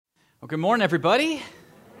Well, good morning, everybody.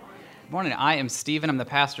 Good morning. I am Stephen. I'm the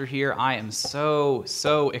pastor here. I am so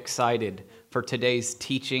excited for today's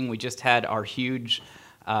teaching. We just had our huge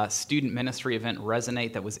student ministry event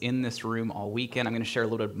Resonate that was in this room all weekend. I'm going to share a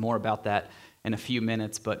little bit more about that in a few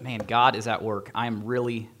minutes. But man, God is at work. I am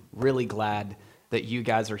really glad that you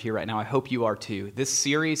guys are here right now. I hope you are too. This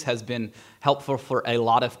series has been helpful for a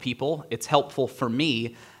lot of people. It's helpful for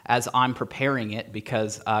me as I'm preparing it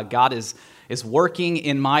because God is working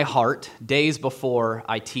in my heart days before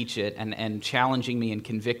I teach it and challenging me and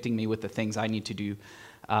convicting me with the things I need to do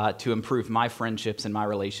to improve my friendships and my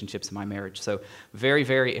relationships and my marriage. So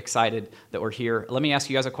very excited that we're here. Let me ask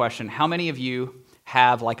you guys a question. How many of you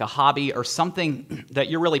have like a hobby or something that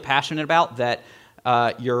you're really passionate about that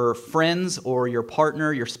your friends or your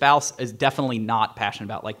partner, your spouse is definitely not passionate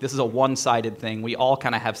about? Like this is a one-sided thing. We all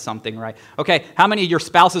kind of have something, right? Okay, how many of your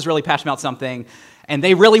spouse is really passionate about something and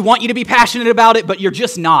they really want you to be passionate about it, but you're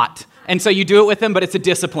just not? And so you do it with them, but it's a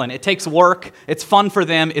discipline. It takes work. It's fun for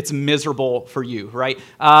them. It's miserable for you, right?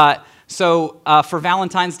 So for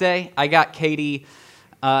Valentine's Day, I got Katie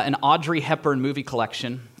an Audrey Hepburn movie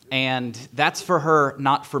collection, and that's for her,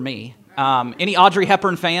 not for me. Any Audrey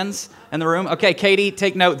Hepburn fans in the room? Okay, Katie,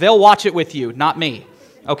 take note. They'll watch it with you, not me.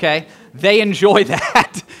 Okay, they enjoy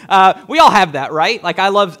that. We all have that, right? Like I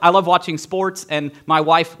love watching sports, and my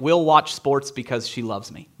wife will watch sports because she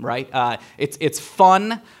loves me, right? It's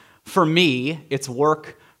fun for me. It's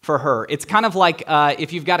work for her. It's kind of like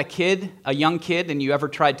if you've got a young kid, and you ever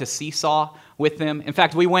tried to seesaw with them. In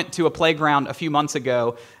fact, we went to a playground a few months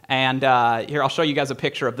ago, and here I'll show you guys a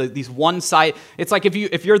picture of these one side. It's like if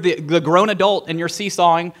you're the grown adult and you're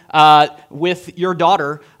seesawing with your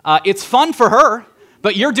daughter, it's fun for her,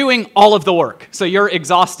 but you're doing all of the work, so you're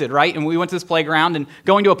exhausted, right? And we went to this playground, and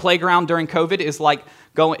going to a playground during COVID is like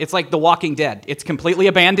it's like The Walking Dead. It's completely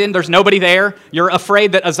abandoned. There's nobody there. You're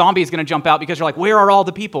afraid that a zombie is going to jump out because you're like, where are all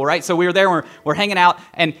the people, right? So we were there, we're hanging out,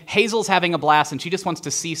 and Hazel's having a blast, and she just wants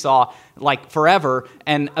to seesaw like forever.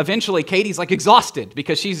 And eventually, Katie's like exhausted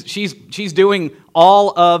because she's doing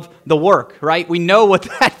all of the work, right? We know what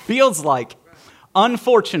that feels like.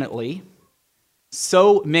 Unfortunately,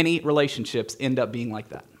 so many relationships end up being like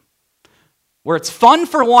that, where it's fun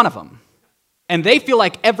for one of them, and they feel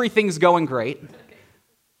like everything's going great,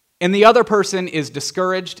 and the other person is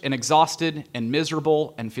discouraged and exhausted and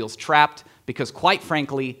miserable and feels trapped because, quite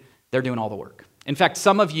frankly, they're doing all the work. In fact,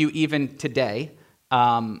 some of you, even today,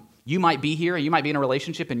 you might be here, you might be in a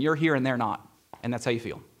relationship, and you're here and they're not, and that's how you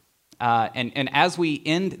feel. And as we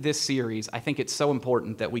end this series, I think it's so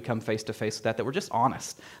important that we come face to face with that we're just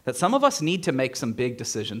honest, that some of us need to make some big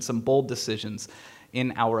decisions, some bold decisions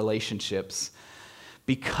in our relationships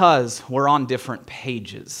because we're on different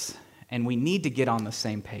pages. And we need to get on the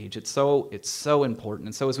same page. It's so important.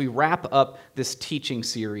 And so as we wrap up this teaching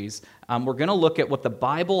series, we're going to look at what the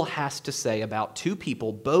Bible has to say about two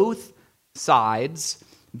people, both sides,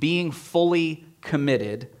 being fully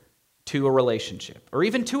committed to a relationship or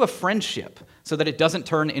even to a friendship so that it doesn't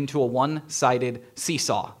turn into a one-sided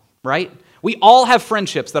seesaw, right? We all have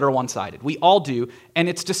friendships that are one-sided. We all do, and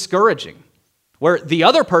it's discouraging, where the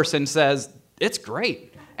other person says, it's great.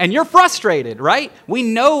 And you're frustrated, right? We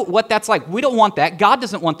know what that's like. We don't want that. God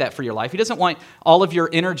doesn't want that for your life. He doesn't want all of your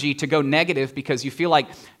energy to go negative because you feel like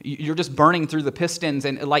you're just burning through the pistons.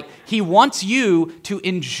 And like He wants you to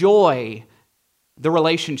enjoy the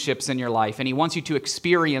relationships in your life, and He wants you to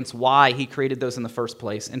experience why He created those in the first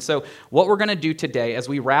place. And so what we're going to do today as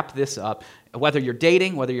we wrap this up, whether you're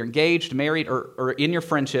dating, whether you're engaged, married, or in your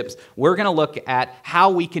friendships, we're going to look at how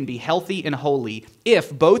we can be healthy and holy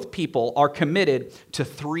if both people are committed to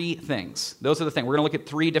three things. Those are the things. We're going to look at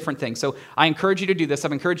three different things. So I encourage you to do this.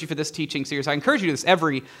 I've encouraged you for this teaching series. I encourage you to do this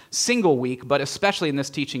every single week, but especially in this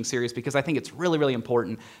teaching series because I think it's really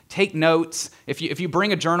important. Take notes. If you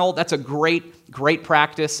bring a journal, that's a great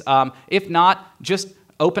practice. If not, just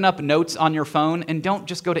open up notes on your phone and don't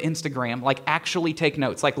just go to Instagram. Like, actually take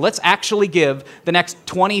notes. Like, let's actually give the next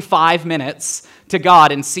 25 minutes to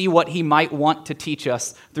God and see what He might want to teach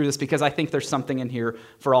us through this, because I think there's something in here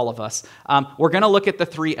for all of us. We're going to look at the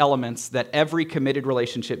three elements that every committed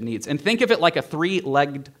relationship needs. And think of it like a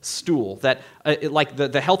three-legged stool, that like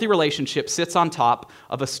the healthy relationship sits on top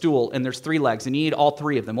of a stool, and there's three legs, and you need all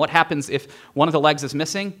three of them. What happens if one of the legs is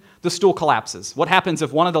missing? The stool collapses. What happens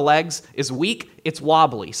if one of the legs is weak? It's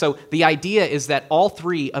wobbly. So the idea is that all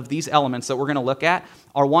three of these elements that we're going to look at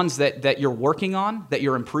are ones that you're working on, that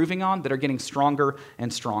you're improving on, that are getting stronger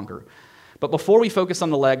and stronger. But before we focus on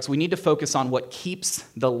the legs, we need to focus on what keeps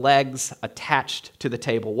the legs attached to the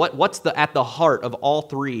table. What's at the heart of all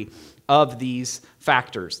three of these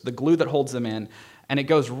factors, the glue that holds them in. And it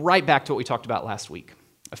goes right back to what we talked about last week.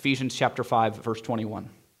 Ephesians chapter 5, verse 21.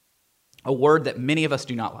 A word that many of us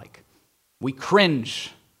do not like. We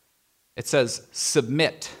cringe. It says,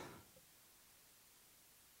 submit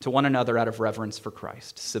to one another out of reverence for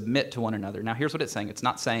Christ. Submit to one another. Now, here's what it's saying. It's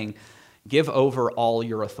not saying, give over all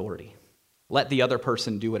your authority. Let the other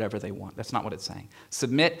person do whatever they want. That's not what it's saying.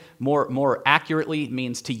 Submit more accurately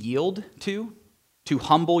means to yield to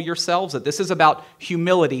humble yourselves. That this is about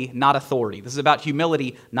humility, not authority. This is about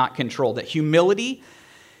humility, not control. That humility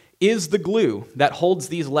is the glue that holds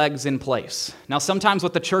these legs in place. Now, sometimes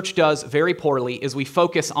what the church does very poorly is we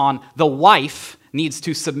focus on the wife needs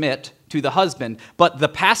to submit to the husband, but the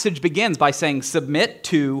passage begins by saying submit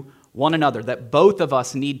to one another, that both of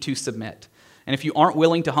us need to submit. And if you aren't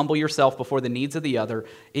willing to humble yourself before the needs of the other,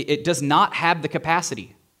 it does not have the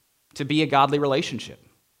capacity to be a godly relationship.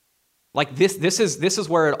 Like this is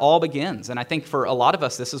where it all begins. And I think for a lot of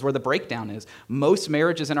us, this is where the breakdown is. Most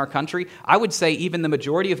marriages in our country, I would say even the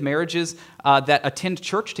majority of marriages that attend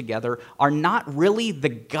church together are not really the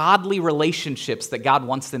godly relationships that God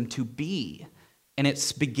wants them to be. And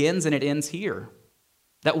it begins and it ends here.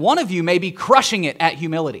 That one of you may be crushing it at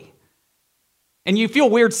humility. And you feel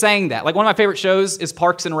weird saying that. Like one of my favorite shows is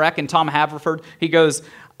Parks and Rec, and Tom Haverford, he goes,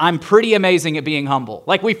 I'm pretty amazing at being humble.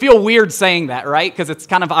 Like we feel weird saying that, right? Because it's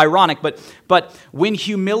kind of ironic. But when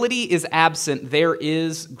humility is absent, there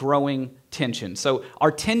is growing tension. So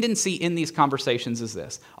our tendency in these conversations is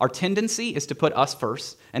this. Our tendency is to put us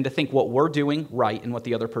first and to think what we're doing right and what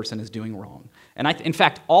the other person is doing wrong. And in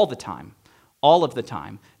fact, all the time, all of the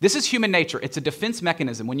time. This is human nature. It's a defense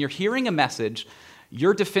mechanism. When you're hearing a message,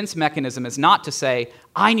 your defense mechanism is not to say,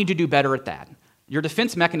 I need to do better at that. Your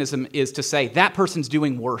defense mechanism is to say, that person's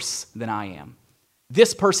doing worse than I am.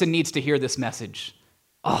 This person needs to hear this message.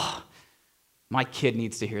 Oh, my kid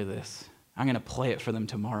needs to hear this. I'm going to play it for them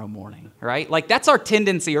tomorrow morning, right? Like that's our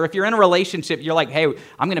tendency. Or if you're in a relationship, you're like, hey,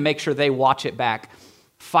 I'm going to make sure they watch it back.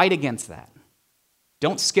 Fight against that.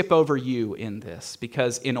 Don't skip over you in this,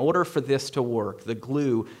 because in order for this to work, the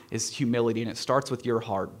glue is humility, and it starts with your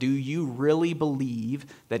heart. Do you really believe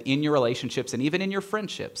that in your relationships and even in your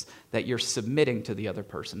friendships that you're submitting to the other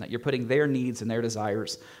person, that you're putting their needs and their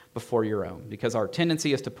desires before your own? Because our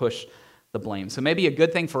tendency is to push the blame. So maybe a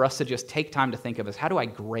good thing for us to just take time to think of is, how do I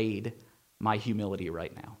grade my humility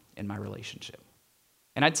right now in my relationship?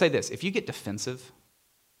 And I'd say this, if you get defensive,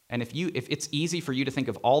 and if it's easy for you to think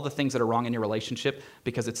of all the things that are wrong in your relationship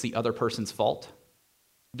because it's the other person's fault,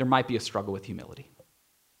 there might be a struggle with humility.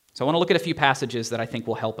 So I want to look at a few passages that I think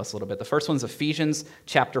will help us a little bit. The first one's Ephesians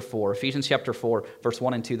chapter 4. Ephesians chapter 4, verse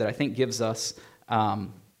 1 and 2, that I think gives us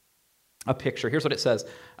a picture. Here's what it says.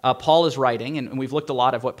 Paul is writing, and we've looked a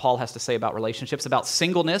lot at what Paul has to say about relationships, about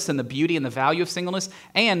singleness and the beauty and the value of singleness,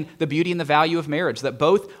 and the beauty and the value of marriage, that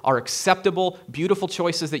both are acceptable, beautiful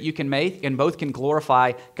choices that you can make, and both can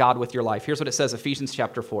glorify God with your life. Here's what it says, Ephesians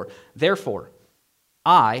chapter 4. Therefore,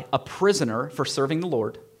 I, a prisoner for serving the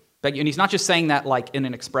Lord, beg you, and he's not just saying that like in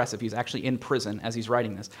an expressive, he's actually in prison as he's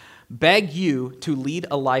writing this, beg you to lead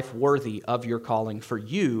a life worthy of your calling, for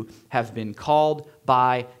you have been called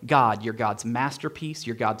by God. You're God's masterpiece.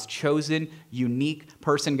 You're God's chosen, unique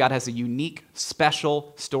person. God has a unique,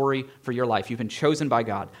 special story for your life. You've been chosen by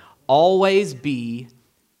God. Always be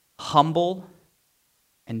humble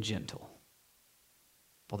and gentle.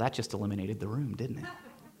 Well, that just eliminated the room, didn't it?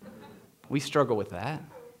 We struggle with that.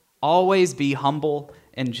 Always be humble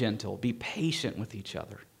and gentle. Be patient with each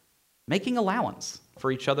other, making allowance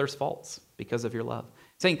for each other's faults because of your love.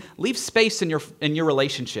 Saying, leave space in your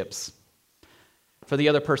relationships for the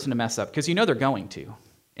other person to mess up, because you know they're going to.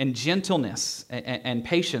 And gentleness and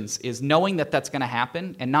patience is knowing that that's going to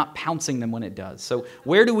happen and not pouncing them when it does. So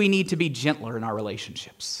where do we need to be gentler in our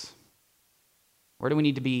relationships? Where do we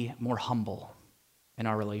need to be more humble in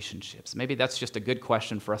our relationships? Maybe that's just a good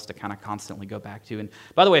question for us to kind of constantly go back to. And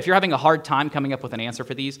by the way, if you're having a hard time coming up with an answer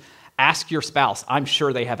for these, ask your spouse. I'm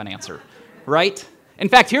sure they have an answer, right? In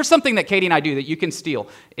fact, here's something that Katie and I do that you can steal,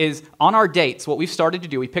 is on our dates, what we've started to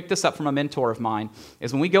do, we picked this up from a mentor of mine,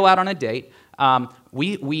 is when we go out on a date,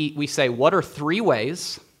 we say, what are 3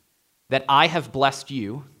 ways that I have blessed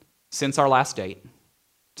you since our last date?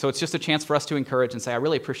 So it's just a chance for us to encourage and say, I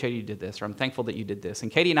really appreciate you did this, or I'm thankful that you did this. And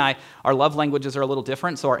Katie and I, our love languages are a little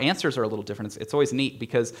different, so our answers are a little different. It's always neat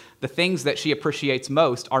because the things that she appreciates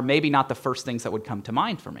most are maybe not the first things that would come to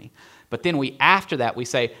mind for me. But then after that, we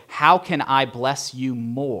say, how can I bless you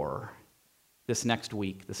more this next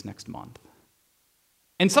week, this next month?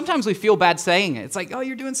 And sometimes we feel bad saying it. It's like, oh,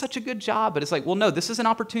 you're doing such a good job. But it's like, well, no, this is an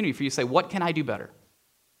opportunity for you to say, what can I do better?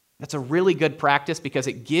 That's a really good practice because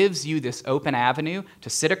it gives you this open avenue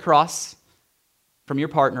to sit across from your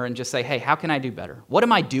partner and just say, hey, how can I do better? What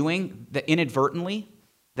am I doing that inadvertently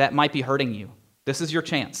that might be hurting you. This is your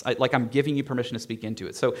chance. I'm giving you permission to speak into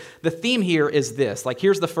it. So the theme here is this.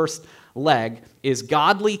 Here's the first leg, is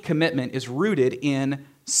godly commitment is rooted in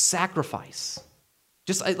sacrifice.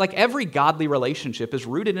 Just like every godly relationship is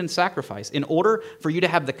rooted in sacrifice. In order for you to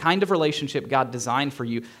have the kind of relationship God designed for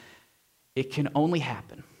you, it can only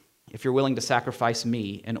happen if you're willing to sacrifice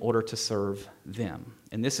me in order to serve them.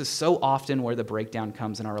 And this is so often where the breakdown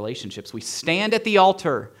comes in our relationships. We stand at the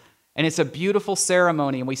altar, and it's a beautiful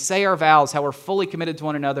ceremony, and we say our vows, how we're fully committed to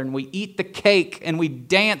one another, and we eat the cake, and we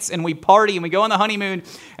dance, and we party, and we go on the honeymoon.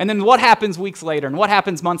 And then what happens weeks later, and what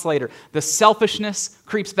happens months later? The selfishness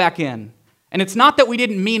creeps back in. And it's not that we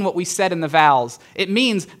didn't mean what we said in the vows. It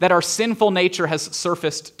means that our sinful nature has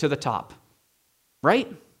surfaced to the top.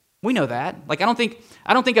 Right? We know that. I don't think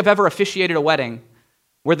I've ever officiated a wedding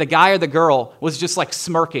where the guy or the girl was just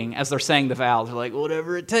smirking as they're saying the vows. They're like,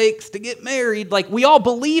 whatever it takes to get married. We all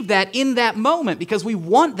believe that in that moment because we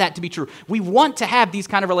want that to be true. We want to have these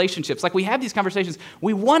kind of relationships. We have these conversations.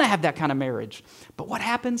 We want to have that kind of marriage. But what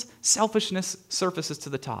happens? Selfishness surfaces to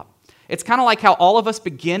the top. It's kind of like how all of us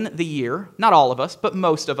begin the year, not all of us, but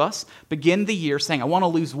most of us, begin the year saying, I want to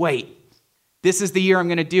lose weight. This is the year I'm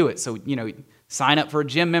going to do it. So, sign up for a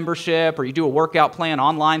gym membership, or you do a workout plan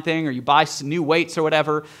online thing, or you buy some new weights or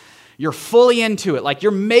whatever. You're fully into it.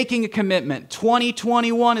 You're making a commitment.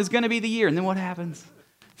 2021 is going to be the year. And then what happens?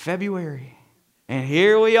 February. And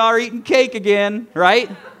here we are eating cake again, right?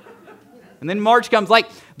 And then March comes.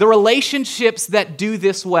 The relationships that do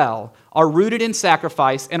this well are rooted in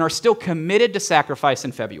sacrifice and are still committed to sacrifice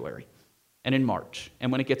in February and in March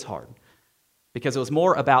and when it gets hard. Because it was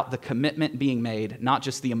more about the commitment being made, not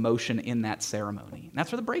just the emotion in that ceremony. And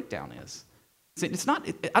that's where the breakdown is.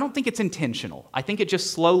 I don't think it's intentional. I think it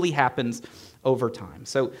just slowly happens over time.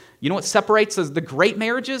 So you know what separates the great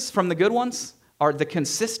marriages from the good ones? Are the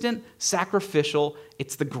consistent sacrificial,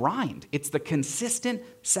 it's the grind. It's the consistent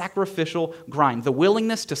sacrificial grind. The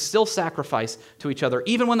willingness to still sacrifice to each other,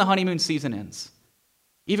 even when the honeymoon season ends.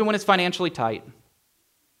 Even when it's financially tight.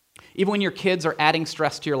 Even when your kids are adding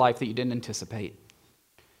stress to your life that you didn't anticipate.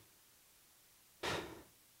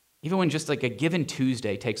 Even when just a given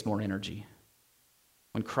Tuesday takes more energy.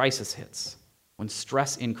 When crisis hits. When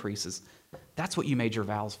stress increases. That's what you made your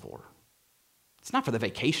vows for. It's not for the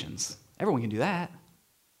vacations. Everyone can do that.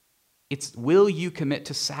 It's will you commit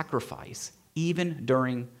to sacrifice even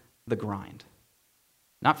during the grind?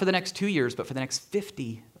 Not for the next 2 years, but for the next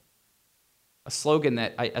 50. A slogan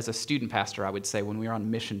that, as a student pastor, I would say when we were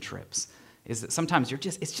on mission trips is that sometimes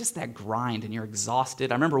it's just that grind and you're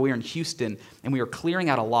exhausted. I remember we were in Houston and we were clearing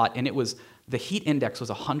out a lot, and the heat index was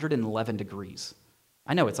 111 degrees.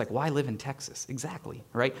 I know, it's why live in Texas? Exactly,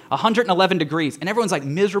 right? 111 degrees, and everyone's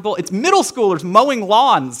miserable. It's middle schoolers mowing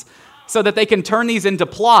lawns so that they can turn these into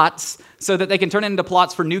plots,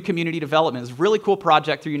 for new community development. It's a really cool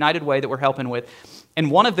project through United Way that we're helping with. And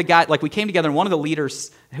one of the guys, we came together, and one of the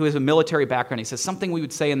leaders who has a military background, he says, something we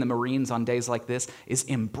would say in the Marines on days like this is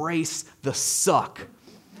embrace the suck.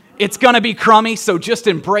 It's going to be crummy, so just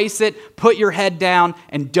embrace it, put your head down,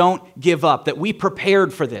 and don't give up, that we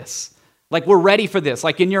prepared for this. We're ready for this.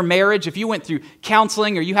 In your marriage, if you went through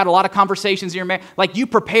counseling or you had a lot of conversations in your marriage, you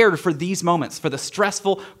prepared for these moments, for the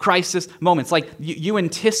stressful crisis moments. You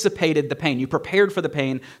anticipated the pain. You prepared for the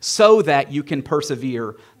pain so that you can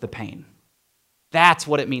persevere the pain. That's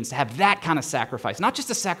what it means to have that kind of sacrifice. Not just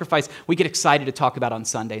a sacrifice we get excited to talk about on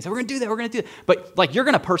Sundays. We're going to do that, we're going to do that. But you're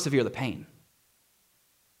going to persevere the pain.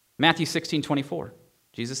 Matthew 16:24.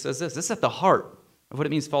 Jesus says this. This is at the heart of what it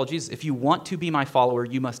means to follow Jesus. If you want to be my follower,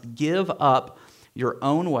 you must give up your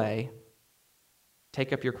own way,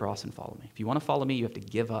 take up your cross and follow me. If you want to follow me, you have to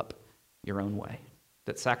give up your own way.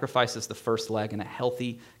 That sacrifice is the first leg in a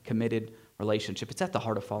healthy, committed relationship. It's at the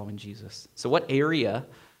heart of following Jesus. So what area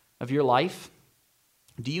of your life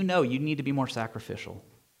do you know you need to be more sacrificial?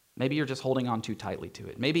 Maybe you're just holding on too tightly to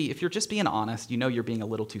it. Maybe if you're just being honest, you know you're being a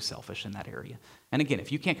little too selfish in that area. And again,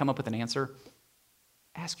 if you can't come up with an answer,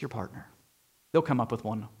 ask your partner. They'll come up with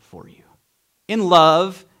one for you. In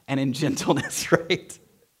love and in gentleness, right?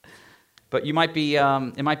 But it might be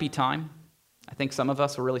time. I think some of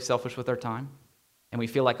us are really selfish with our time. And we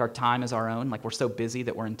feel like our time is our own. We're so busy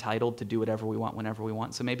that we're entitled to do whatever we want whenever we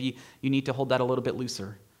want. So maybe you need to hold that a little bit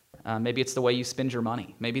looser. Maybe it's the way you spend your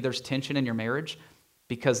money. Maybe there's tension in your marriage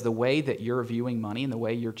because the way that you're viewing money and the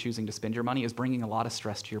way you're choosing to spend your money is bringing a lot of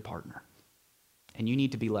stress to your partner. And you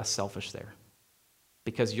need to be less selfish there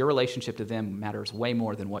because your relationship to them matters way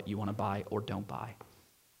more than what you want to buy or don't buy.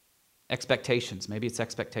 Expectations. Maybe it's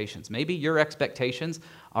expectations. Maybe your expectations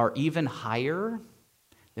are even higher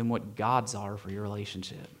than what God's are for your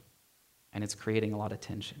relationship. And it's creating a lot of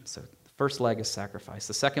tension. So the First leg is sacrifice.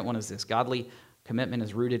 The second one is this: godly commitment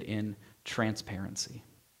is rooted in transparency.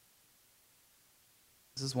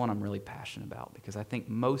 This is one I'm really passionate about because I think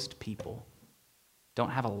most people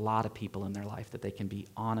don't have a lot of people in their life that they can be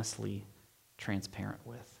honestly transparent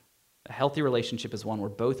with. A healthy relationship is one where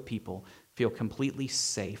both people feel completely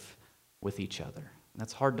safe with each other.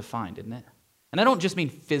 That's hard to find, isn't it? And I don't just mean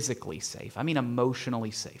physically safe. I mean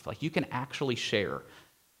emotionally safe. Like you can actually share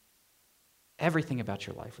everything about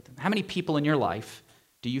your life with them. How many people in your life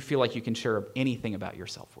do you feel like you can share anything about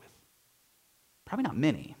yourself with? Probably not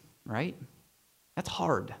many, right? That's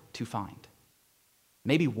hard to find.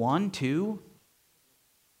 Maybe one, two.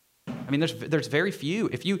 I mean, there's very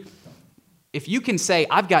few. If you can say,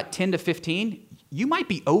 I've got 10 to 15, you might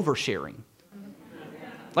be oversharing.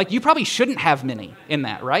 Like, you probably shouldn't have many in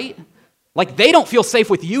that, right? Like, they don't feel safe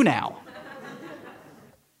with you now.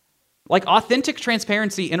 Like, authentic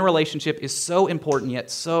transparency in a relationship is so important,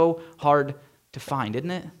 yet so hard to find,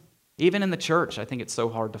 isn't it? Even in the church, I think it's so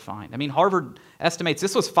hard to find. I mean, Harvard estimates,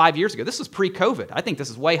 this was 5 years ago. This was pre-COVID. I think this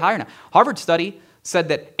is way higher now. Harvard study said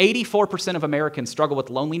that 84% of Americans struggle with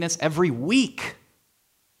loneliness every week.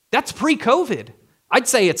 That's pre-COVID. I'd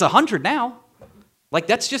say it's 100 now. Like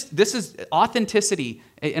this is authenticity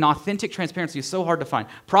and authentic transparency is so hard to find.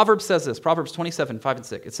 Proverbs says this, Proverbs 27, 5 and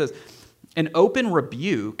 6. It says, an open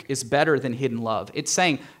rebuke is better than hidden love. It's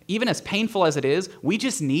saying, even as painful as it is, we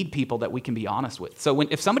just need people that we can be honest with. So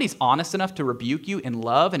if somebody's honest enough to rebuke you in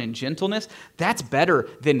love and in gentleness, that's better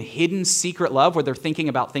than hidden secret love where they're thinking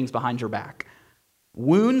about things behind your back.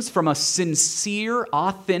 Wounds from a sincere,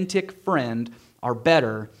 authentic friend are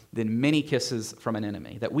better than many kisses from an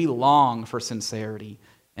enemy. That we long for sincerity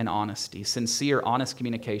and honesty. Sincere, honest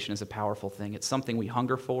communication is a powerful thing. It's something we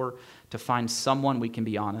hunger for, to find someone we can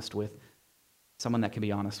be honest with, someone that can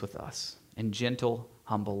be honest with us, and gentle,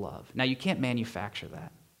 humble love. Now, you can't manufacture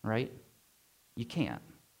that, right? You can't.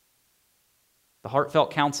 The heartfelt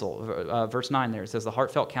counsel, verse 9 there, it says, the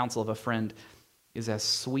heartfelt counsel of a friend is as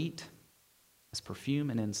sweet as perfume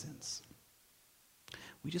and incense.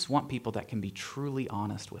 We just want people that can be truly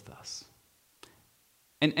honest with us.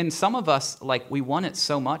 And some of us, like, we want it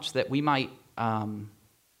so much that we might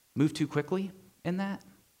move too quickly in that,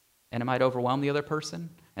 and it might overwhelm the other person.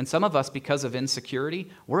 And some of us, because of insecurity,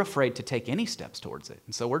 we're afraid to take any steps towards it.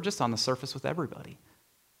 And so we're just on the surface with everybody.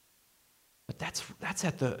 But that's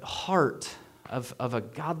at the heart of a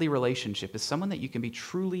godly relationship, is someone that you can be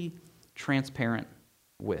truly transparent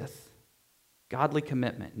with. Godly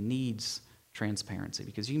commitment needs transparency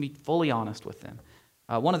because you can be fully honest with them.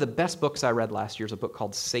 One of the best books I read last year is a book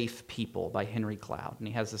called Safe People by Henry Cloud. And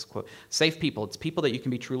he has this quote, safe people, it's people that you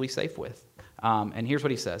can be truly safe with. And here's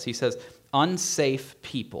what he says. He says, unsafe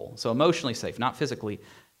people, so emotionally safe, not physically,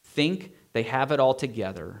 think they have it all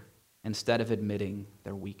together instead of admitting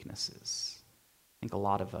their weaknesses. I think a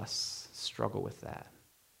lot of us struggle with that.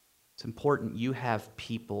 It's important you have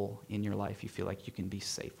people in your life you feel like you can be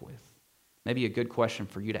safe with. Maybe a good question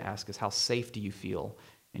for you to ask is, how safe do you feel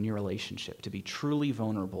in your relationship to be truly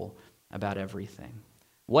vulnerable about everything?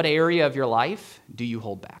 What area of your life do you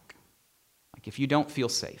hold back? Like, if you don't feel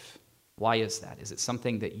safe, why is that? Is it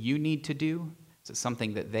something that you need to do? Is it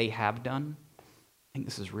something that they have done? I think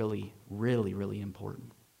this is really, really, really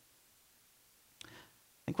important. I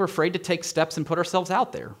think we're afraid to take steps and put ourselves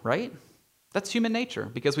out there, right? That's human nature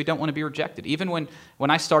because we don't want to be rejected. Even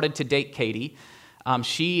when I started to date Katie,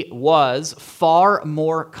 she was far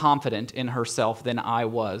more confident in herself than I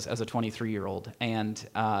was as a 23-year-old, and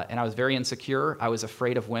I was very insecure. I was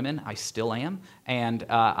afraid of women. I still am, and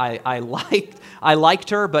I liked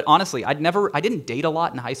her. But honestly, I didn't date a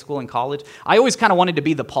lot in high school and college. I always kind of wanted to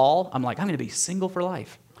be the Paul. I'm like, I'm going to be single for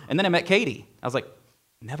life. And then I met Katie. I was like,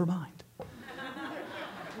 never mind.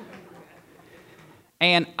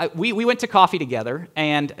 And we went to coffee together,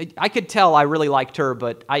 and I could tell I really liked her,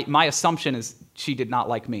 but my assumption is she did not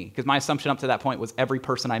like me, because my assumption up to that point was every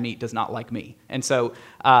person I meet does not like me. And so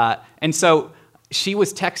she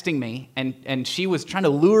was texting me, and she was trying to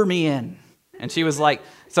lure me in. And she was like,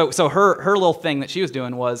 so her little thing that she was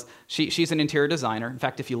doing was, she's an interior designer. In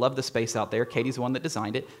fact, if you love the space out there, Katie's the one that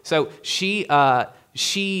designed it. So she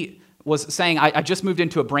was saying, I just moved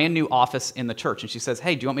into a brand new office in the church. And she says,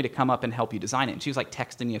 hey, do you want me to come up and help you design it? And she was like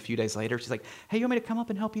texting me a few days later. She's like, hey, you want me to come up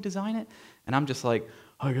and help you design it? And I'm just like,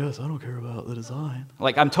 I guess I don't care about the design.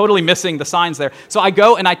 Like, I'm totally missing the signs there. So I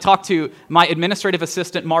go and I talk to my administrative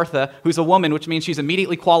assistant, Martha, who's a woman, which means she's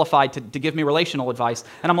immediately qualified to give me relational advice.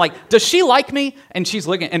 And I'm like, does she like me? And she's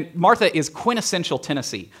looking, and Martha is quintessential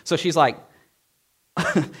Tennessee. So she's like,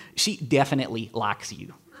 she definitely likes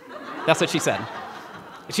you. That's what she said.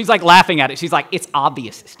 She's like laughing at it. She's like, it's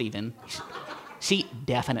obvious, Stephen. she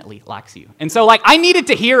definitely likes you. And so I needed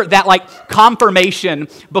to hear that confirmation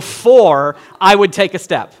before I would take a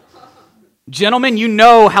step. Gentlemen, you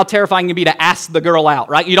know how terrifying it can be to ask the girl out,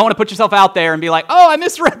 right? You don't want to put yourself out there and be like, oh, I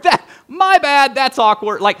misread that. My bad, that's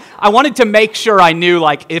awkward. I wanted to make sure I knew,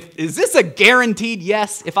 is this a guaranteed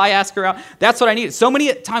yes if I ask her out? That's what I needed. So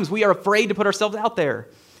many times we are afraid to put ourselves out there.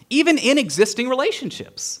 Even in existing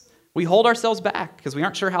relationships, we hold ourselves back because we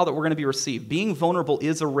aren't sure how that we're going to be received. Being vulnerable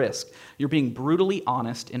is a risk. You're being brutally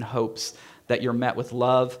honest in hopes that you're met with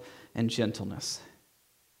love and gentleness.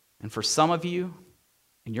 And for some of you,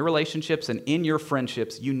 in your relationships and in your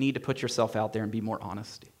friendships, you need to put yourself out there and be more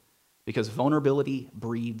honest. Because vulnerability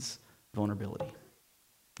breeds vulnerability.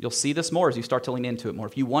 You'll see this more as you start to lean into it more.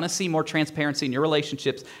 If you want to see more transparency in your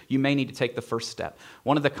relationships, you may need to take the first step.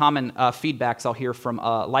 One of the common feedbacks I'll hear from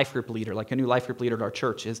a life group leader, like a new life group leader at our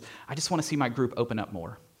church, is, I just want to see my group open up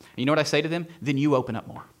more. And you know what I say to them? Then you open up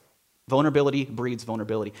more. Vulnerability breeds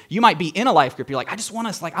vulnerability. You might be in a life group. You're like,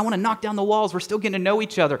 I want to knock down the walls. We're still getting to know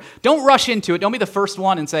each other. Don't rush into it. Don't be the first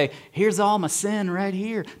one and say, here's all my sin right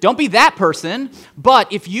here. Don't be that person.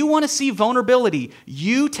 But if you want to see vulnerability,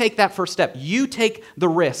 you take that first step. You take the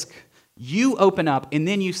risk. You open up, and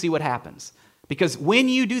then you see what happens. Because when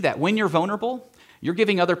you do that, when you're vulnerable, you're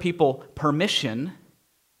giving other people permission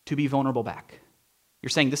to be vulnerable back. You're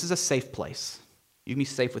saying, this is a safe place. You can be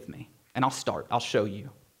safe with me. And I'll start. I'll show you.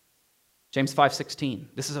 James 5:16.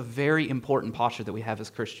 This is a very important posture that we have as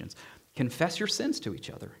Christians. Confess your sins to each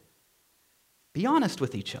other. Be honest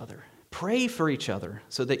with each other. Pray for each other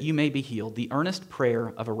so that you may be healed. The earnest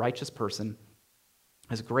prayer of a righteous person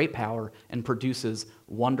has great power and produces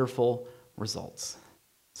wonderful results.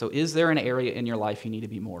 So is there an area in your life you need to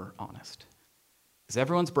be more honest? Because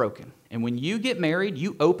everyone's broken. And when you get married,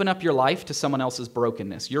 you open up your life to someone else's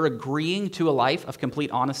brokenness. You're agreeing to a life of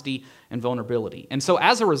complete honesty and vulnerability. And so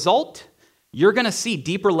as a result, you're going to see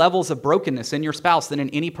deeper levels of brokenness in your spouse than in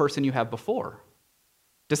any person you have before.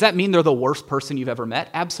 Does that mean they're the worst person you've ever met?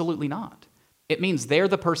 Absolutely not. It means they're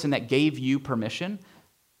the person that gave you permission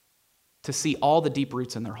to see all the deep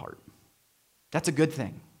roots in their heart. That's a good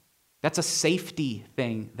thing. That's a safety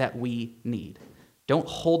thing that we need. Don't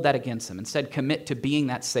hold that against them. Instead, commit to being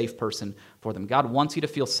that safe person for them. God wants you to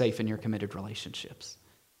feel safe in your committed relationships.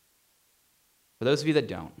 For those of you that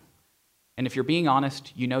don't, and if you're being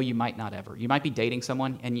honest, you know you might not ever. You might be dating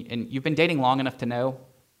someone, and you've been dating long enough to know,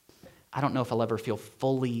 I don't know if I'll ever feel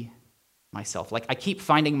fully myself. I keep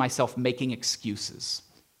finding myself making excuses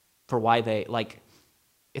for why they,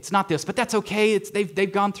 it's not this, but that's okay.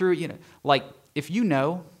 They've gone through, if you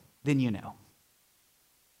know, then you know.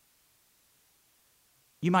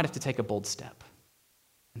 You might have to take a bold step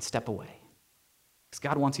and step away because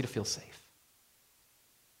God wants you to feel safe.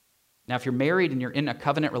 Now, if you're married and you're in a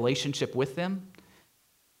covenant relationship with them,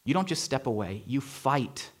 you don't just step away. You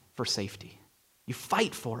fight for safety. You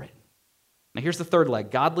fight for it. Now, here's the third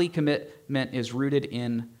leg. Godly commitment is rooted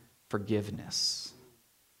in forgiveness.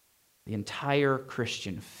 The entire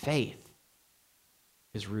Christian faith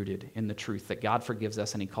is rooted in the truth that God forgives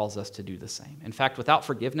us and he calls us to do the same. In fact, without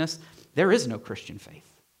forgiveness, there is no Christian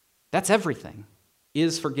faith. That's everything,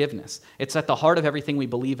 is forgiveness. It's at the heart of everything we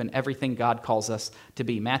believe and everything God calls us to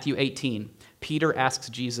be. Matthew 18, Peter asks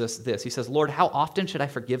Jesus this. He says, Lord, how often should I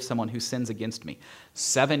forgive someone who sins against me?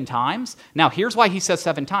 7 times? Now, here's why he says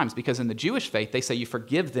 7 times, because in the Jewish faith, they say you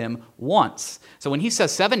forgive them once. So when he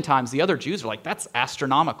says 7 times, the other Jews are like, that's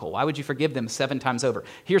astronomical. Why would you forgive them 7 times over?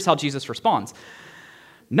 Here's how Jesus responds.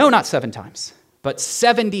 No, not 7 times. But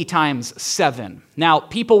 70 times 7. Now,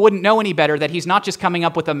 people wouldn't know any better that he's not just coming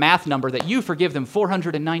up with a math number that you forgive them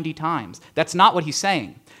 490 times. That's not what he's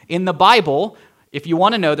saying. In the Bible, if you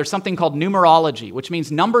want to know, there's something called numerology, which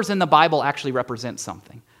means numbers in the Bible actually represent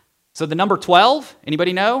something. So the number 12,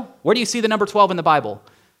 anybody know? Where do you see the number 12 in the Bible?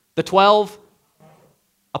 The 12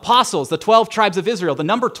 apostles, the 12 tribes of Israel. The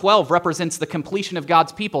number 12 represents the completion of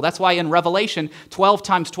God's people. That's why in Revelation, 12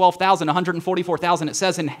 times 12,000, 144,000, it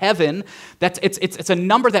says in heaven, that it's a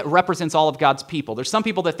number that represents all of God's people. There's some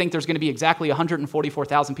people that think there's going to be exactly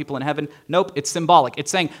 144,000 people in heaven. Nope, it's symbolic. It's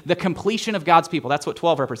saying the completion of God's people. That's what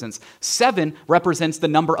 12 represents. 7 represents the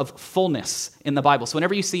number of fullness in the Bible. So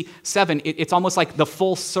whenever you see 7, it's almost like the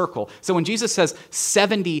full circle. So when Jesus says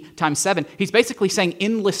 70 times 7, he's basically saying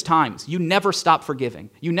endless times. You never stop forgiving.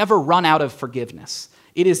 You never run out of forgiveness.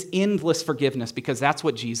 It is endless forgiveness because that's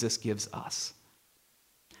what Jesus gives us.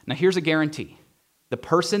 Now, here's a guarantee. The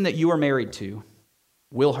person that you are married to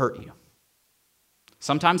will hurt you.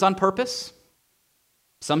 Sometimes on purpose,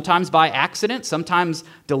 sometimes by accident, sometimes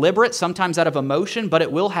deliberate, sometimes out of emotion, but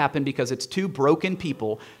it will happen because it's 2 broken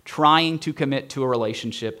people trying to commit to a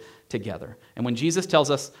relationship together. And when Jesus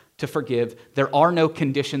tells us to forgive. There are no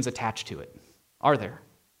conditions attached to it, are there?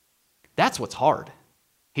 That's what's hard.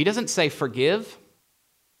 He doesn't say forgive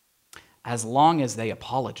as long as they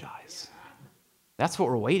apologize. That's what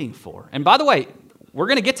we're waiting for. And by the way, we're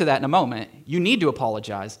going to get to that in a moment. You need to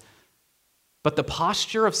apologize. But the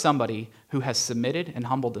posture of somebody who has submitted and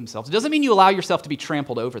humbled themselves, it doesn't mean you allow yourself to be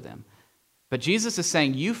trampled over them. But Jesus is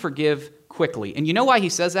saying you forgive quickly. And you know why he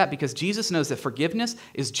says that? Because Jesus knows that forgiveness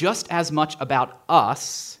is just as much about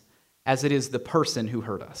us as it is the person who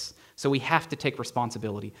hurt us. So we have to take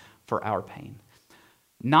responsibility for our pain.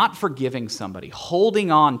 Not forgiving somebody,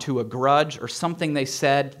 holding on to a grudge or something they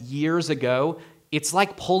said years ago, it's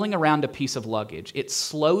like pulling around a piece of luggage. It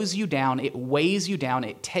slows you down. It weighs you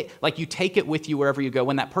down. Like you take it with you wherever you go.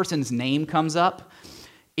 When that person's name comes up,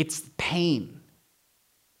 it's pain.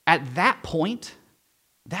 At that point,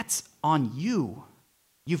 that's on you.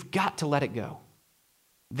 You've got to let it go.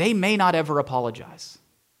 They may not ever apologize.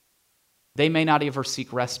 They may not ever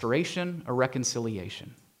seek restoration or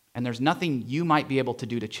reconciliation. And there's nothing you might be able to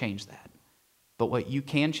do to change that. But what you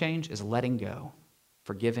can change is letting go,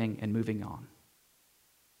 forgiving, and moving on.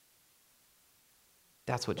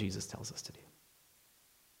 That's what Jesus tells us to do.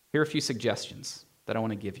 Here are a few suggestions that I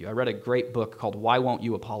want to give you. I read a great book called Why Won't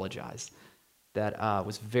You Apologize that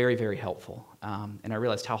was very, very helpful. And I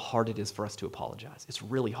realized how hard it is for us to apologize. It's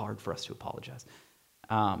really hard for us to apologize.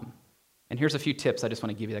 And here's a few tips I just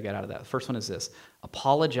want to give you that I got out of that. The first one is this: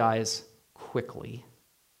 apologize quickly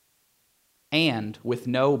and with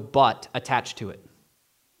no but attached to it.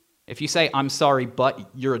 If you say, I'm sorry, but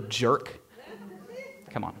you're a jerk,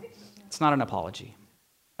 come on. It's not an apology.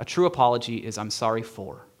 A true apology is I'm sorry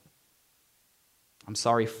for. I'm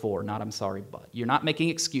sorry for, not I'm sorry but. You're not making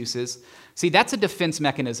excuses. See, that's a defense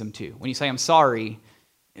mechanism too. When you say I'm sorry,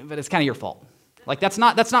 but it's kind of your fault. Like that's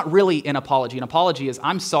not really an apology. An apology is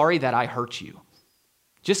I'm sorry that I hurt you.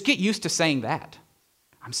 Just get used to saying that.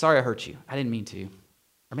 I'm sorry I hurt you. I didn't mean to.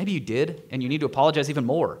 Or maybe you did, and you need to apologize even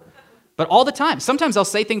more. But all the time. Sometimes I'll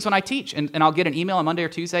say things when I teach, and I'll get an email on Monday or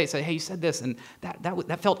Tuesday and say, hey, you said this, and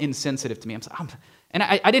that felt insensitive to me. And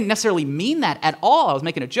I didn't necessarily mean that at all. I was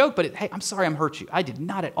making a joke, but hey, I'm sorry I hurt you. I did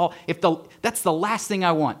not at all. That's the last thing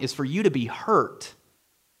I want, is for you to be hurt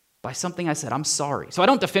by something I said. I'm sorry. So I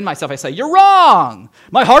don't defend myself. I say, you're wrong.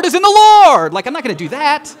 My heart is in the Lord. Like, I'm not going to do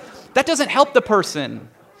that. That doesn't help the person.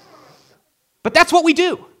 But that's what we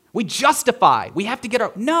do. We justify. We have to get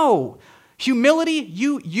our... No. Humility,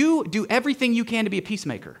 you do everything you can to be a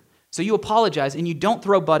peacemaker. So you apologize and you don't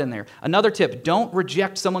throw but in there. Another tip, don't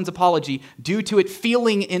reject someone's apology due to it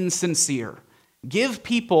feeling insincere. Give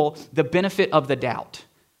people the benefit of the doubt.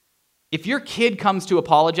 If your kid comes to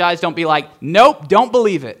apologize, don't be like, nope, don't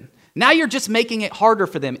believe it. Now you're just making it harder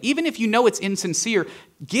for them. Even if you know it's insincere,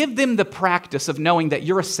 give them the practice of knowing that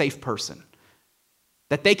you're a safe person.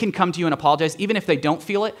 That they can come to you and apologize even if they don't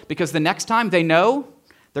feel it, because the next time they know,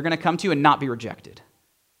 they're going to come to you and not be rejected.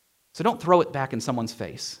 So don't throw it back in someone's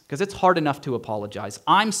face, because it's hard enough to apologize.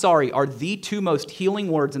 I'm sorry are the two most healing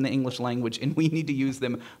words in the English language, and we need to use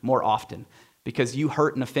them more often, because you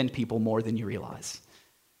hurt and offend people more than you realize.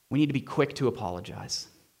 We need to be quick to apologize.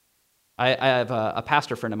 I have a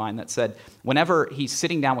pastor friend of mine that said whenever he's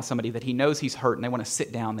sitting down with somebody that he knows he's hurt and they want to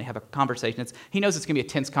sit down, they have a conversation, he knows it's going to be a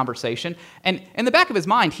tense conversation, and in the back of his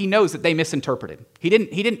mind, he knows that they misinterpreted.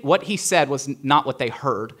 What he said was not what they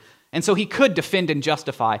heard, and so he could defend and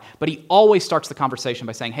justify, but he always starts the conversation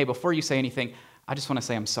by saying, hey, before you say anything, I just want to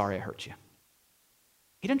say I'm sorry I hurt you.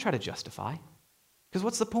 He didn't try to justify, because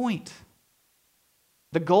what's the point?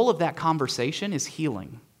 The goal of that conversation is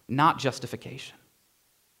healing, not justification.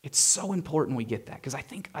 It's so important we get that, because I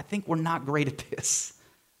think we're not great at this,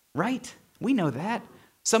 right? We know that.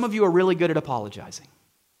 Some of you are really good at apologizing.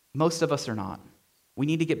 Most of us are not. We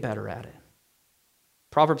need to get better at it.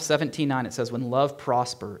 Proverbs 17:9, it says, when love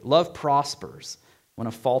prospers when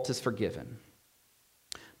a fault is forgiven,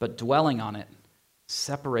 but dwelling on it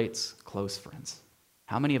separates close friends.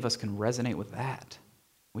 How many of us can resonate with that?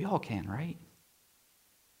 We all can, right?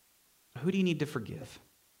 Who do you need to forgive?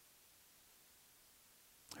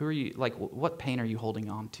 Who are you, what pain are you holding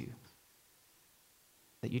on to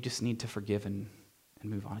that you just need to forgive and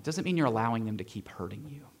move on? It doesn't mean you're allowing them to keep hurting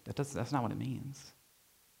you. That's not what it means.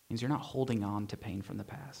 It means you're not holding on to pain from the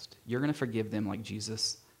past. You're going to forgive them like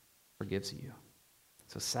Jesus forgives you.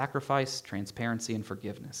 So sacrifice, transparency, and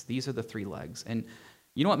forgiveness. These are the three legs. And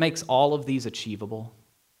you know what makes all of these achievable?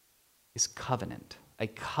 Is covenant. A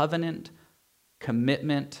covenant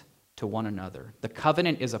commitment to one another. The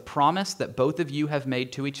covenant is a promise that both of you have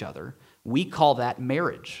made to each other. We call that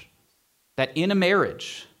marriage. That in a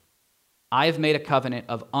marriage, I have made a covenant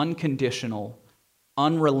of unconditional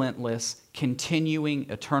unrelentless, continuing,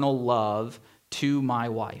 eternal love to my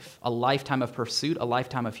wife. A lifetime of pursuit, a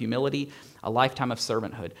lifetime of humility, a lifetime of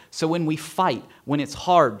servanthood. So when we fight, when it's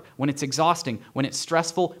hard, when it's exhausting, when it's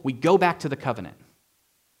stressful, we go back to the covenant.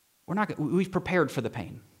 We've prepared for the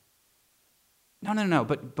pain. No,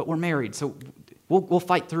 but we're married, so we'll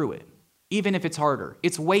fight through it. Even if it's harder.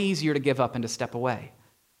 It's way easier to give up and to step away.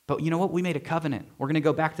 But you know what? We made a covenant. We're going to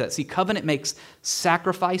go back to that. See, covenant makes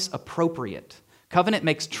sacrifice appropriate. Covenant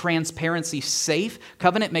makes transparency safe.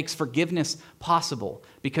 Covenant makes forgiveness possible.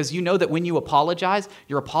 Because you know that when you apologize,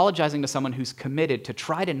 you're apologizing to someone who's committed to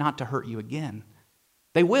try to not to hurt you again.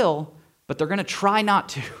 They will, but they're going to try not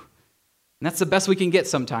to. And that's the best we can get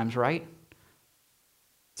sometimes, right?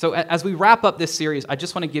 So as we wrap up this series, I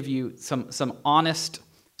just want to give you some honest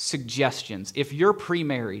suggestions. If you're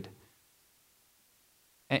pre-married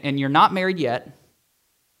and you're not married yet,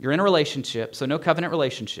 you're in a relationship, so no covenant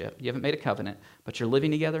relationship, you haven't made a covenant, but you're living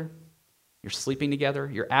together, you're sleeping together,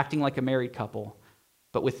 you're acting like a married couple,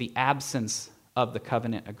 but with the absence of the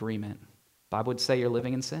covenant agreement, the Bible would say you're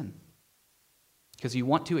living in sin. Because you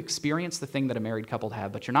want to experience the thing that a married couple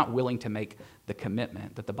have, but you're not willing to make the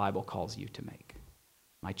commitment that the Bible calls you to make.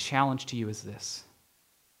 My challenge to you is this: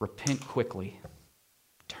 repent quickly.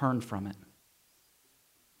 Turn from it.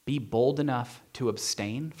 Be bold enough to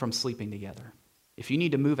abstain from sleeping together. If you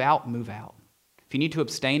need to move out, move out. If you need to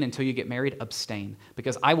abstain until you get married, abstain.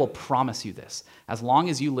 Because I will promise you this: as long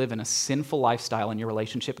as you live in a sinful lifestyle in your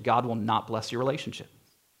relationship, God will not bless your relationship.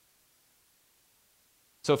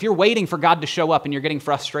 So if you're waiting for God to show up and you're getting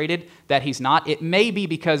frustrated that He's not, it may be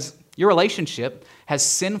because your relationship has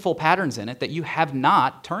sinful patterns in it that you have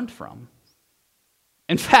not turned from.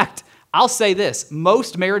 In fact, I'll say this: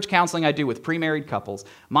 most marriage counseling I do with pre-married couples,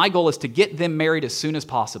 my goal is to get them married as soon as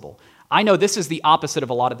possible. I know this is the opposite of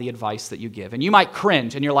a lot of the advice that you give. And you might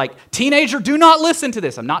cringe and you're like, teenager, do not listen to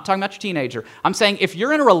this. I'm not talking about your teenager. I'm saying if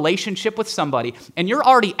you're in a relationship with somebody and you're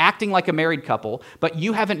already acting like a married couple, but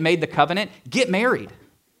you haven't made the covenant, get married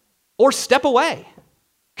or step away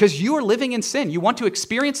because you are living in sin. You want to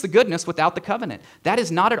experience the goodness without the covenant. That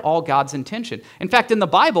is not at all God's intention. In fact, in the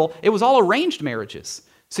Bible, it was all arranged marriages.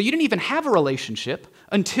 So you didn't even have a relationship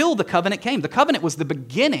until the covenant came. The covenant was the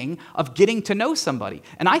beginning of getting to know somebody.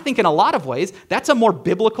 And I think in a lot of ways, that's a more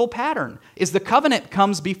biblical pattern, is the covenant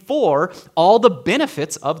comes before all the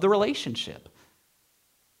benefits of the relationship.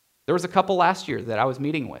 There was a couple last year that I was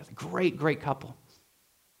meeting with, great couple.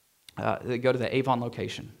 They go to the Avon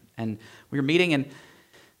location. And we were meeting, and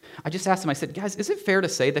I just asked them, I said, guys, is it fair to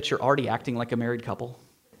say that you're already acting like a married couple?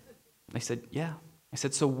 They said, yeah. I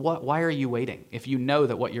said, so why are you waiting if you know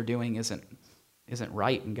that what you're doing isn't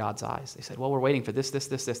right in God's eyes? They said, well, we're waiting for this.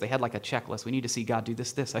 They had like a checklist. We need to see God do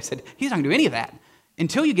this. I said, He's not going to do any of that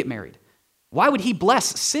until you get married. Why would He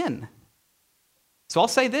bless sin? So I'll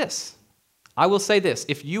say this. I will say this.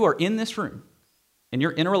 If you are in this room and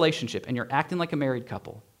you're in a relationship and you're acting like a married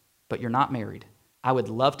couple, but you're not married, I would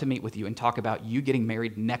love to meet with you and talk about you getting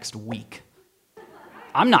married next week.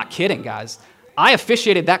 I'm not kidding, guys. I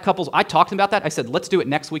officiated that couple's, I talked to them about that. I said, let's do it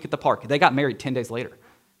next week at the park. They got married 10 days later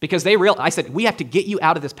because I said, we have to get you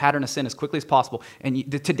out of this pattern of sin as quickly as possible. And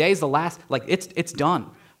today's the last, it's done.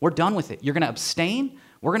 We're done with it. You're going to abstain.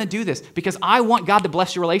 We're going to do this because I want God to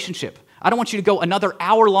bless your relationship. I don't want you to go another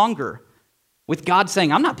hour longer with God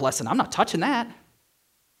saying, I'm not blessing, I'm not touching that.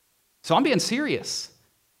 So I'm being serious.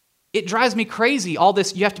 It drives me crazy, all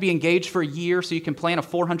this, you have to be engaged for a year so you can plan a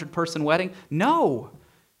 400-person wedding. No.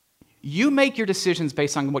 You make your decisions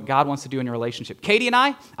based on what God wants to do in your relationship. Katie and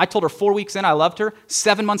I told her 4 weeks in I loved her.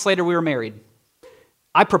 7 months later, we were married.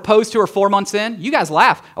 I proposed to her 4 months in. You guys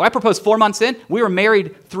laugh. I proposed 4 months in. We were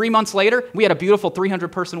married 3 months later. We had a beautiful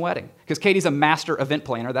 300-person wedding because Katie's a master event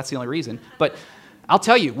planner. That's the only reason. But I'll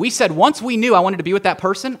tell you, we said once we knew I wanted to be with that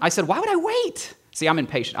person, I said, why would I wait? See, I'm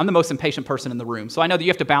impatient. I'm the most impatient person in the room. So I know that you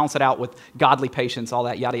have to balance it out with godly patience, all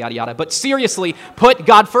that, yada, yada, yada. But seriously, put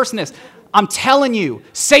God first in this. I'm telling you,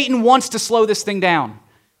 Satan wants to slow this thing down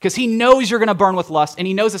because he knows you're going to burn with lust, and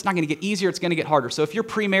he knows it's not going to get easier, it's going to get harder. So if you're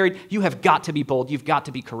pre-married, you have got to be bold. You've got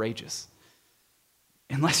to be courageous.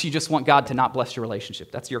 Unless you just want God to not bless your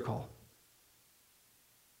relationship. That's your call.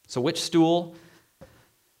 So which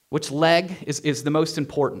leg is the most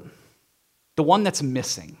important? The one that's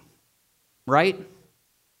missing, right?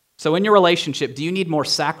 So in your relationship, do you need more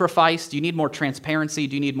sacrifice? Do you need more transparency?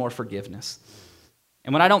 Do you need more forgiveness?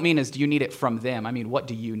 And what I don't mean is do you need it from them? I mean, what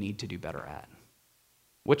do you need to do better at?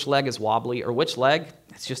 Which leg is wobbly or which leg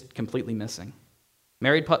it's just completely missing?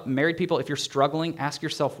 Married people, if you're struggling, ask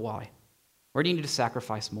yourself why. Where do you need to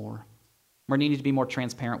sacrifice more? Where do you need to be more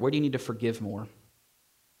transparent? Where do you need to forgive more?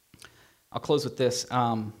 I'll close with this.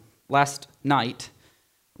 Last night,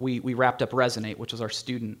 we wrapped up Resonate, which was our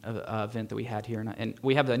student event that we had here. And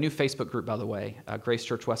we have a new Facebook group, by the way, Grace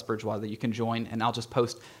Church West Bridgewater, that you can join. And I'll just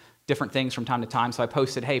post different things from time to time. So I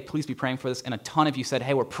posted, hey, please be praying for this. And a ton of you said,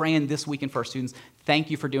 hey, we're praying this weekend for our students.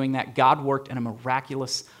 Thank you for doing that. God worked in a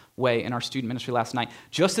miraculous way in our student ministry last night.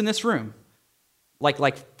 Just in this room,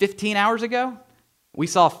 like 15 hours ago, we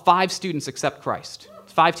saw 5 students accept Christ.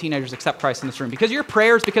 5 teenagers accept Christ in this room because of your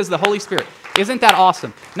prayers, because of the Holy Spirit. Isn't that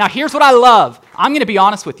awesome? Now, here's what I love. I'm going to be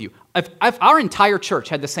honest with you. If our entire church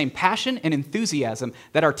had the same passion and enthusiasm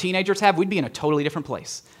that our teenagers have, we'd be in a totally different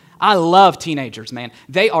place. I love teenagers, man.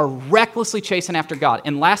 They are recklessly chasing after God.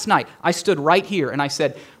 And last night, I stood right here and I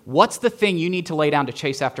said, what's the thing you need to lay down to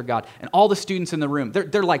chase after God? And all the students in the room,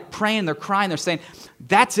 they're like praying, they're crying, they're saying,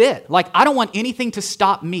 that's it. Like, I don't want anything to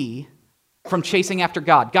stop me from chasing after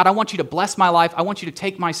God. God, I want you to bless my life. I want you to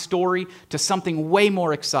take my story to something way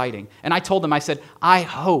more exciting. And I told them, I said, I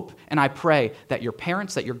hope and I pray that your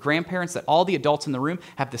parents, that your grandparents, that all the adults in the room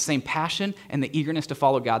have the same passion and the eagerness to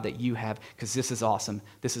follow God that you have, because this is awesome.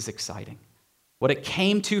 This is exciting. What it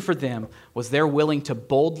came to for them was they're willing to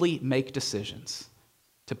boldly make decisions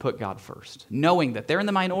to put God first, knowing that they're in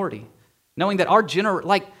the minority, knowing that our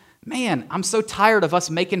man, I'm so tired of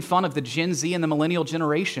us making fun of the Gen Z and the millennial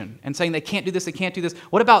generation and saying they can't do this, they can't do this.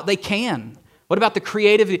 What about they can? What about the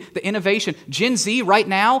creativity, the innovation? Gen Z right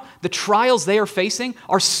now, the trials they are facing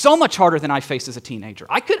are so much harder than I faced as a teenager.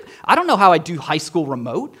 I don't know how I do high school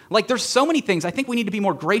remote. Like, there's so many things. I think we need to be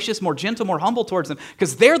more gracious, more gentle, more humble towards them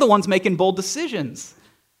because they're the ones making bold decisions.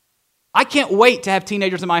 I can't wait to have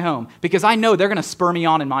teenagers in my home because I know they're going to spur me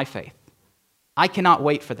on in my faith. I cannot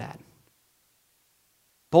wait for that.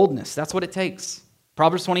 Boldness, that's what it takes.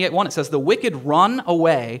 Proverbs 28:1, it says, the wicked run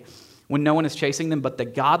away when no one is chasing them, but the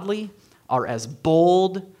godly are as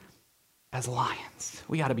bold as lions.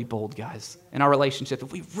 We got to be bold, guys, in our relationship.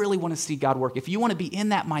 If we really want to see God work, if you want to be in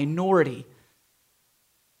that minority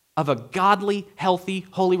of a godly, healthy,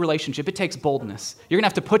 holy relationship, it takes boldness. You're going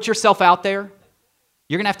to have to put yourself out there.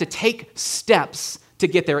 You're going to have to take steps to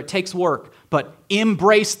get there. It takes work, but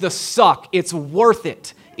embrace the suck. It's worth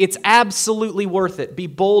it. It's absolutely worth it. Be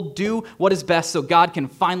bold, do what is best so God can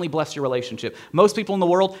finally bless your relationship. Most people in the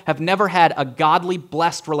world have never had a godly,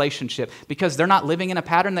 blessed relationship because they're not living in a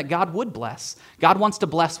pattern that God would bless. God wants to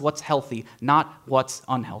bless what's healthy, not what's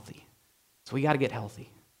unhealthy. So we got to get healthy.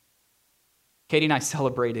 Katie and I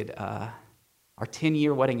celebrated our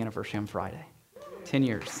 10-year wedding anniversary on Friday. 10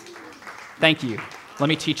 years. Thank you. Let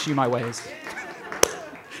me teach you my ways.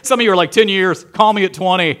 Some of you are like, 10 years, call me at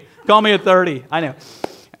 20, call me at 30. I know.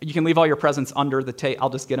 You can leave all your presents under the table. I'll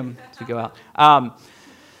just get them as we go out.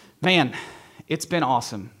 Man, it's been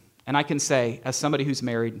awesome. And I can say, as somebody who's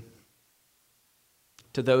married,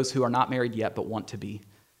 to those who are not married yet but want to be,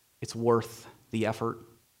 it's worth the effort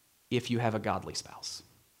if you have a godly spouse,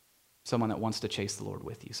 someone that wants to chase the Lord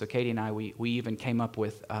with you. So Katie and I, we even came up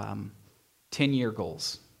with 10-year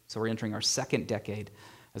goals. So we're entering our second decade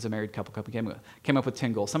as a married couple. We came up with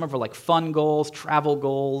 10 goals. Some of them are like fun goals, travel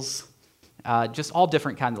goals, just all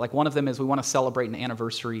different kinds. Like one of them is we want to celebrate an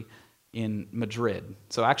anniversary in Madrid.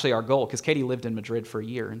 So actually our goal, because Katie lived in Madrid for a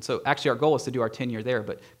year, and so actually our goal is to do our 10-year there,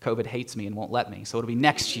 but COVID hates me and won't let me, so it'll be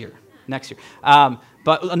next year.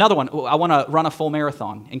 But another one, I want to run a full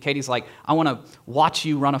marathon, and Katie's like, I want to watch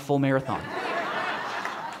you run a full marathon.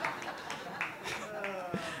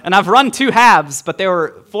 And I've run 2 halves, but they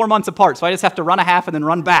were 4 months apart, so I just have to run a half and then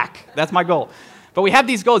run back. That's my goal. But we have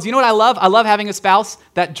these goals. You know what I love? I love having a spouse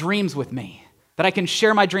that dreams with me, that I can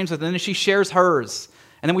share my dreams with, and then she shares hers.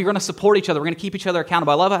 And then we're going to support each other. We're going to keep each other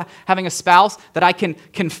accountable. I love having a spouse that I can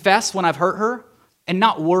confess when I've hurt her and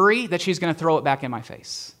not worry that she's going to throw it back in my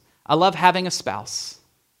face. I love having a spouse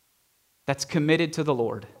that's committed to the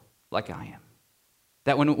Lord like I am.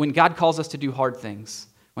 That when God calls us to do hard things,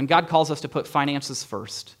 when God calls us to put finances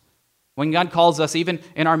first, when God calls us, even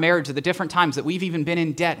in our marriage, at the different times that we've even been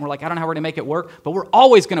in debt, and we're like, I don't know how we're going to make it work, but we're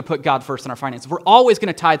always going to put God first in our finances. We're always going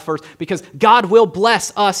to tithe first because God will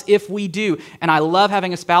bless us if we do. And I love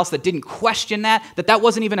having a spouse that didn't question that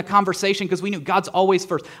wasn't even a conversation because we knew God's always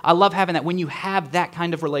first. I love having that. When you have that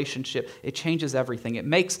kind of relationship, it changes everything. It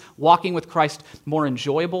makes walking with Christ more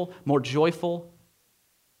enjoyable, more joyful,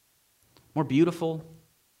 more beautiful.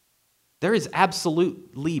 There is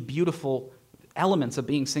absolutely beautiful elements of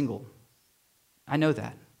being single. I know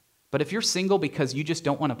that. But if you're single because you just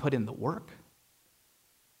don't want to put in the work,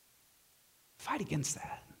 fight against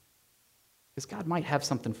that. Because God might have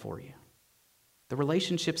something for you. The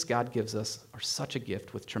relationships God gives us are such a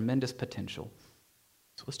gift with tremendous potential.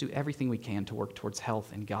 So let's do everything we can to work towards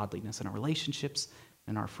health and godliness in our relationships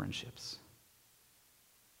and our friendships.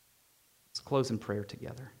 Let's close in prayer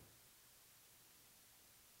together.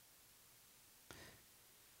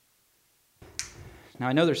 Now,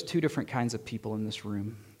 I know there's two different kinds of people in this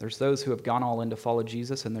room. There's those who have gone all in to follow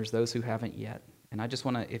Jesus, and there's those who haven't yet. And I just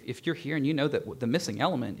want to, if you're here and you know that the missing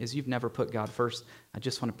element is you've never put God first, I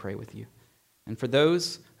just want to pray with you. And for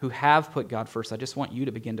those who have put God first, I just want you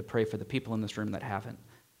to begin to pray for the people in this room that haven't.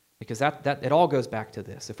 Because that it all goes back to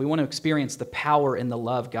this. If we want to experience the power and the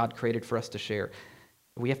love God created for us to share,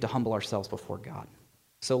 we have to humble ourselves before God.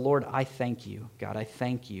 So, Lord, I thank you, God, I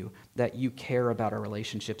thank you that you care about our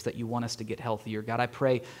relationships, that you want us to get healthier. God, I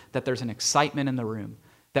pray that there's an excitement in the room,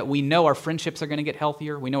 that we know our friendships are going to get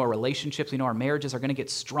healthier, we know our relationships, we know our marriages are going to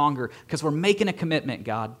get stronger, because we're making a commitment,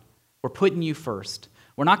 God. We're putting you first.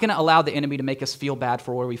 We're not going to allow the enemy to make us feel bad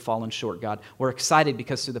for where we've fallen short, God. We're excited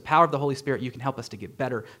because through the power of the Holy Spirit, you can help us to get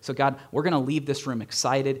better. So, God, we're going to leave this room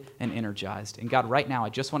excited and energized. And, God, right now, I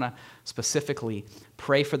just want to specifically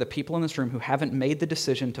pray for the people in this room who haven't made the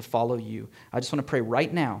decision to follow you. I just want to pray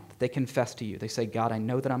right now that they confess to you. They say, God, I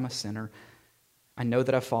know that I'm a sinner. I know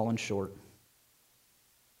that I've fallen short.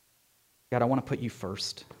 God, I want to put you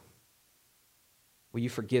first. Will you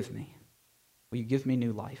forgive me? Will you give me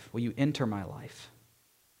new life? Will you enter my life?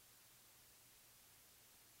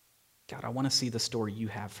 God, I want to see the story you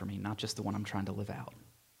have for me, not just the one I'm trying to live out.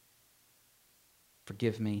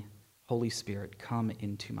 Forgive me. Holy Spirit, come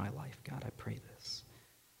into my life. God, I pray this.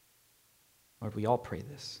 Lord, we all pray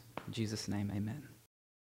this. In Jesus' name, amen.